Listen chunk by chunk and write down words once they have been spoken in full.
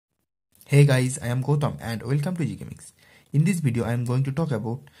Hey guys, I am Gautam and welcome to GK Mix. In this video, I am going to talk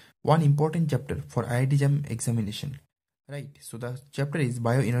about one important chapter for IIT JAM examination. Right, so the chapter is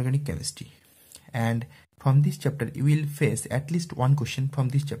Bio-inorganic chemistry. And from this chapter, you will face at least one question from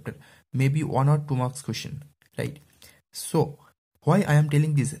this chapter, maybe 1 or 2 marks question. Right, so why I am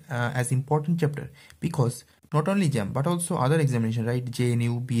telling this as important chapter? Because not only JAM but also other examination, right?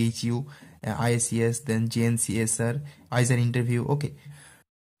 JNU, BHU, ISCS, then JNCSR, ISR interview, okay.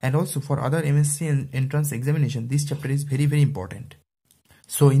 And also for other MSc entrance examination, this chapter is very important.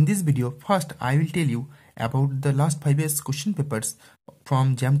 So in this video, first I will tell you about the last 5 years question papers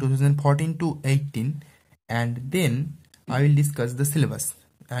from JAM 2014 to 18, and then I will discuss the syllabus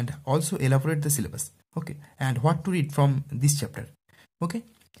and also elaborate the syllabus, okay, and what to read from this chapter, okay.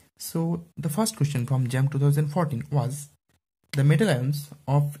 So the first question from JAM 2014 was, the metal ions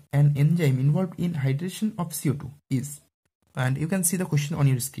of an enzyme involved in hydration of CO2 is, and you can see the question on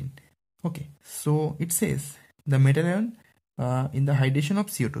your screen, okay. So it says the metal ion in the hydration of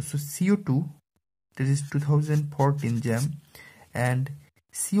CO2. So CO2, that is 2014 JAM, and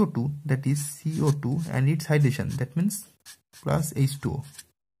CO2, that is CO2 and its hydration, that means plus H2O,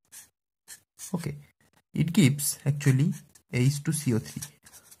 okay. It gives actually H2CO3.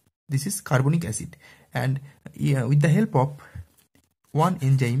 This is carbonic acid, and with the help of one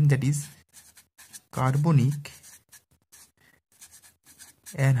enzyme, that is carbonic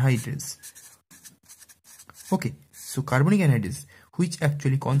anhydrase, okay. So carbonic anhydrase, which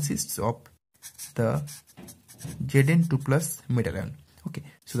actually consists of the Zn2 plus metal ion, okay.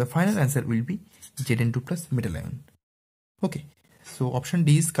 So the final answer will be Zn2 plus metal ion, okay. So option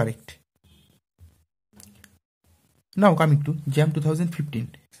D is correct. Now coming to JAM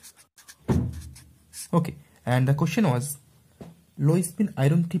 2015, okay, and the question was, low spin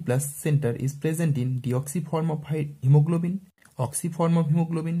iron 3 plus center is present in deoxy form of hemoglobin, oxy form of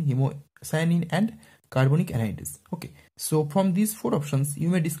hemoglobin, hemocyanin, and carbonic anhydrase, okay. So from these 4 options, you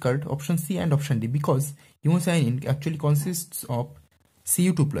may discard option C and option D, because hemocyanin actually consists of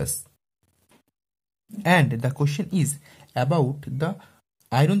Cu2 plus, and the question is about the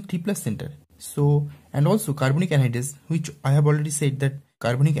iron 3 plus center. So, and also carbonic anhydrase, which I have already said that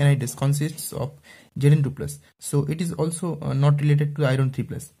carbonic anhydrase consists of Zn2 plus, so it is also not related to iron 3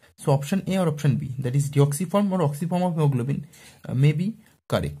 plus. So option A or option B, that is deoxyform or oxyform of hemoglobin, may be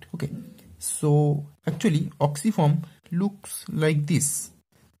correct, okay. So actually oxyform looks like this,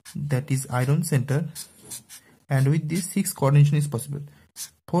 that is iron center, and with this 6 coordination is possible.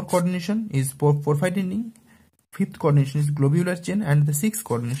 4 coordination is porphyrin ring, 5th coordination is globular chain, and the 6th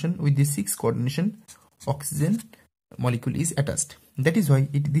coordination, with this 6th coordination oxygen molecule is attached. That is why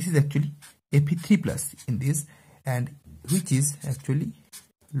this is actually Fe3 plus in this, and which is actually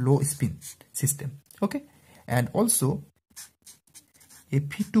low spin system, okay. And also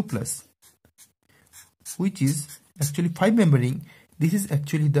Fe2 plus, which is actually 5-member ring, this is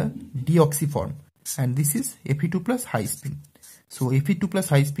actually the deoxy form, and this is Fe2 plus high spin. So Fe2 plus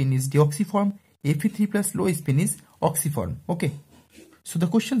high spin is deoxy form, Fe3 plus low spin is oxy form, okay. So the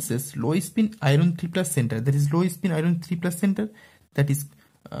question says low spin iron 3 plus center, that is low spin iron 3 plus center, that is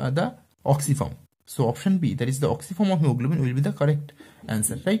the oxy form. So option B, that is the oxy form of hemoglobin, will be the correct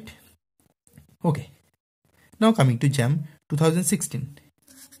answer, right? Okay. Now coming to JAM 2016,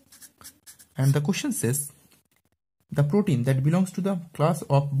 and the question says the protein that belongs to the class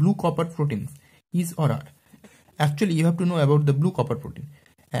of blue copper proteins is or are. Actually, you have to know about the blue copper protein,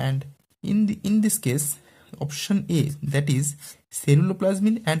 and in this case, option A, that is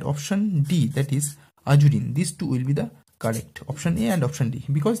ceruloplasmin, and option D, that is ajurin. These two will be the correct, option A and option D,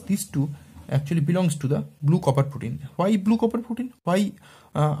 because these two actually belongs to the blue copper protein. Why blue copper protein? Why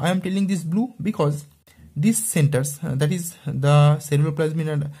I am telling this blue? Because these centers, that is the ceruloplasmin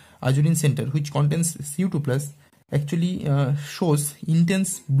and ajurin center, which contains Cu2 plus, actually shows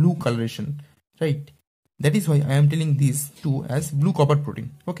intense blue coloration, right? That is why I am telling these two as blue copper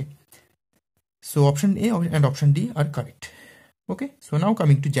protein, okay. So option A and option D are correct, okay. So now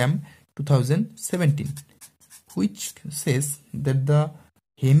coming to JAM 2017, which says that the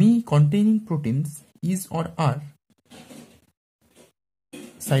heme containing proteins is or are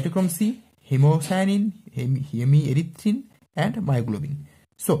cytochrome C, hemocyanin, hemierythrin, and myoglobin.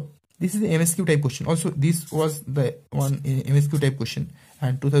 So this is the MSQ type question. Also this was the one MSQ type question,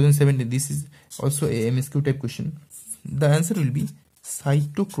 and 2017 this is also a MSQ type question. The answer will be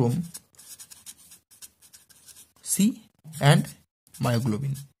cytochrome C and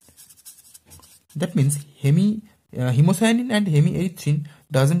myoglobin. That means hemocyanin and hemierythrin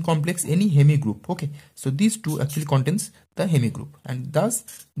doesn't complex any heme group, okay. So these two actually contains the heme group, and thus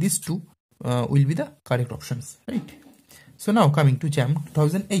these two will be the correct options, right? So now coming to JAM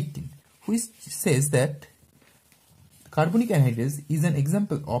 2018, which says that carbonic anhydrase is an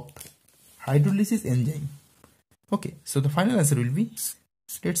example of hydrolysis enzyme. Okay, so the final answer will be,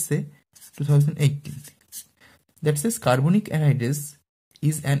 let's say, 2018. That says carbonic anhydrase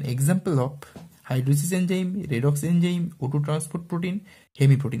is an example of hydrolysis enzyme, redox enzyme, O2 transport protein,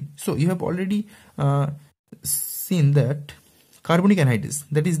 hemiprotein. So you have already seen that carbonic anhydrase,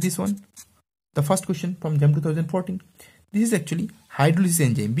 that is this one, the first question from JAM 2014. This is actually hydrolysis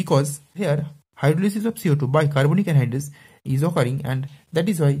enzyme, because here hydrolysis of CO2 by carbonic anhydrase is occurring, and that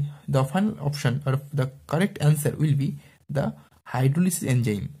is why the final option or the correct answer will be the hydrolysis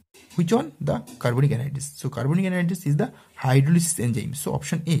enzyme. Which one? The carbonic anhydrase. So carbonic anhydrase is the hydrolysis enzyme. So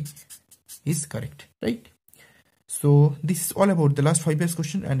option A is correct, right? So this is all about the last 5 years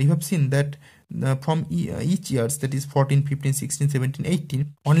question, and you have seen that from each years, that is 14, 15, 16, 17,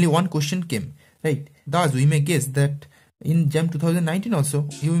 18, only one question came, right? Thus we may guess that in JAM 2019 also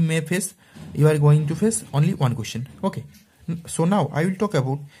you are going to face only one question. Okay, so now I will talk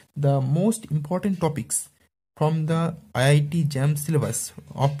about the most important topics from the IIT JAM syllabus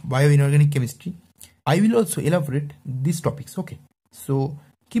of bioinorganic chemistry. I will also elaborate these topics. Okay, so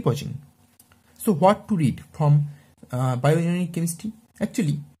keep watching. So what to read from bioinorganic chemistry?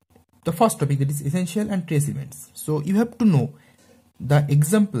 Actually, the first topic, that is essential and trace elements. So you have to know the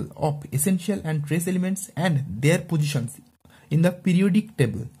example of essential and trace elements and their positions in the periodic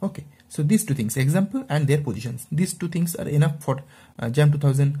table. Okay, so these two things, example and their positions, these two things are enough for JAM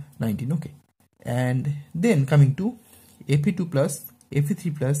 2019. Okay, and then coming to Fe2 plus,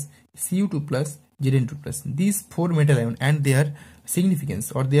 Fe3 plus, Cu2 plus, Zn2 plus, these 4 metal ions and their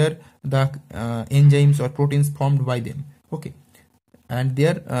significance, or the enzymes or proteins formed by them. Okay, and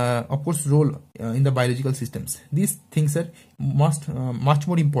their of course role in the biological systems. These things are much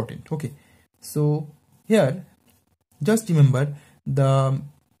more important. Okay, so here just remember the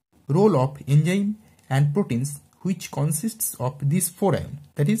role of enzyme and proteins, which consists of these 4 ions,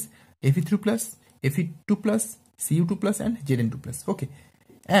 that is Fe3 plus, Fe2 plus, Cu2 plus and Zn2 plus. Okay,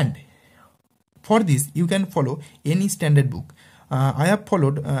 and for this you can follow any standard book. I have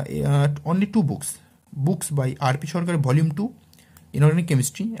followed only 2 books by R.P. Sarkar, volume 2, inorganic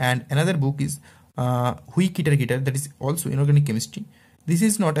chemistry, and another book is Hui Kitar, that is also inorganic chemistry. This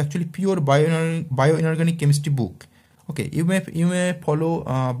is not actually pure bioinorganic chemistry book. Okay, you may follow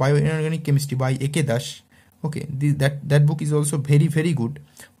bioinorganic chemistry by A.K. Das. Okay, that book is also very good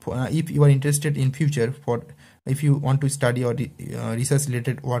if you are interested in future, for if you want to study or research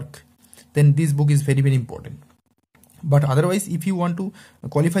related work, then this book is very important. But otherwise, if you want to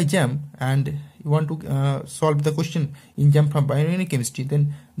qualify JAM and you want to solve the question in JAM from bioinorganic chemistry,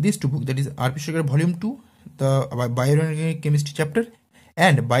 then these 2 books, that is R.P. Sarkar volume 2, the bioinorganic chemistry chapter,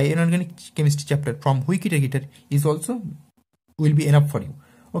 and bioinorganic chemistry chapter from Hui Kitar is also will be enough for you.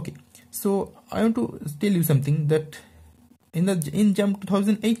 Okay, so I want to tell you something, that in JAM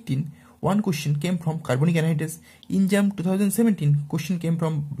 2018 one question came from carbonic anhydrase. In JAM 2017 question came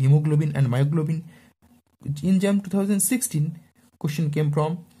from hemoglobin and myoglobin. In JAM 2016 question came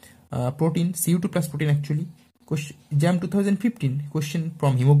from protein, Cu2 plus protein actually. JAM 2015 question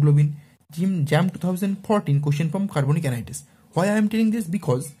from hemoglobin. JAM 2014 question from carbonic anhydrase. Why I am telling this?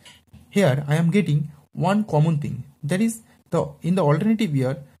 Because here I am getting one common thing, that is in the alternative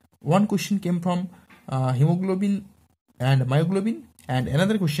year one question came from hemoglobin and myoglobin, and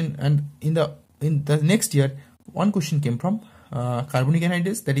another question, and in the next year one question came from carbonic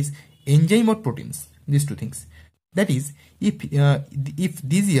anhydrase, that is enzyme or proteins, these 2 things. That is, if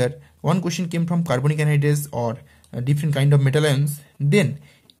this year one question came from carbonic anhydrase or a different kind of metal ions, then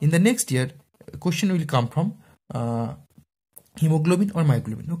in the next year question will come from hemoglobin or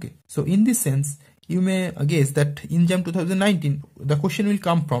myoglobin. Okay, so in this sense you may guess that in JAM 2019 the question will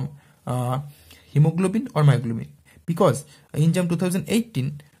come from hemoglobin or myoglobin, because in JAM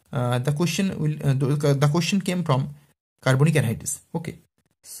 2018 the question came from carbonic anhydrase. Okay,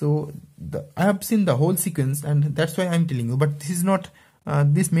 so I have seen the whole sequence, and that's why I am telling you, but this is not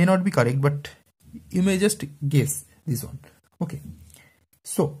this may not be correct, but you may just guess this one. Okay,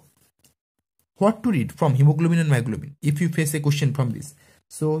 so what to read from hemoglobin and myoglobin if you face a question from this?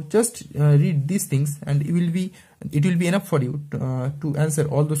 So just read these things, and it will be enough for you to answer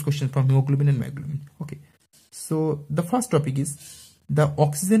all those questions from hemoglobin and myoglobin. Okay, so the first topic is the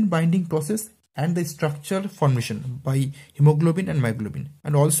oxygen binding process and the structural formation by hemoglobin and myoglobin,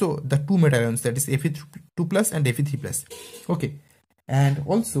 and also the 2 metal ions, that is Fe2 plus and Fe3 plus. Okay, and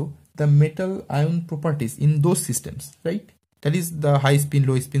also the metal ion properties in those systems, right? That is the high spin,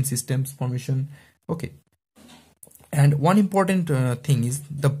 low spin systems formation. Okay, and one important thing is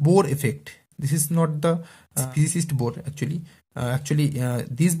the Bohr effect. This is not the physicist Bohr actually.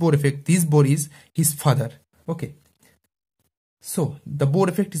 this Bohr effect, this Bohr is his father. Okay, so the Bohr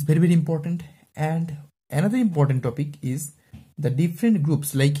effect is very, very important. And another important topic is the different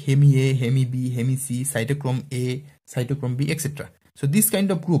groups like Hemi A, Hemi B, Hemi C, cytochrome A, cytochrome B, etc. So these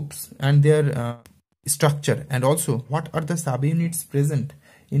kind of groups and their structure, and also what are the subunits present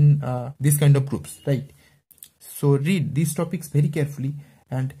in this kind of groups, right? So read these topics very carefully,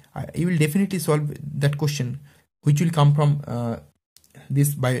 and you will definitely solve that question, which will come from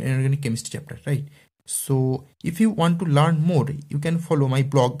this bioinorganic chemistry chapter, right? So if you want to learn more, you can follow my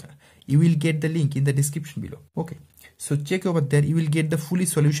blog. You will get the link in the description below. Okay, so check over there. You will get the fully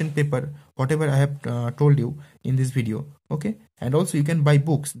solution paper, whatever I have told you in this video. Okay, and also you can buy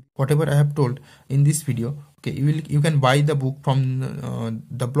books, whatever I have told in this video. Okay, you can buy the book from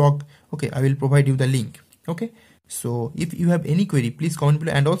the blog. Okay, I will provide you the link. Okay, so if you have any query, please comment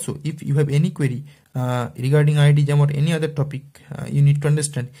below. And also if you have any query regarding IIT JAM or any other topic you need to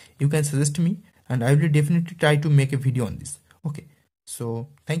understand, you can suggest me, and I will definitely try to make a video on this. Okay, so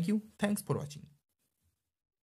thank you. Thanks for watching.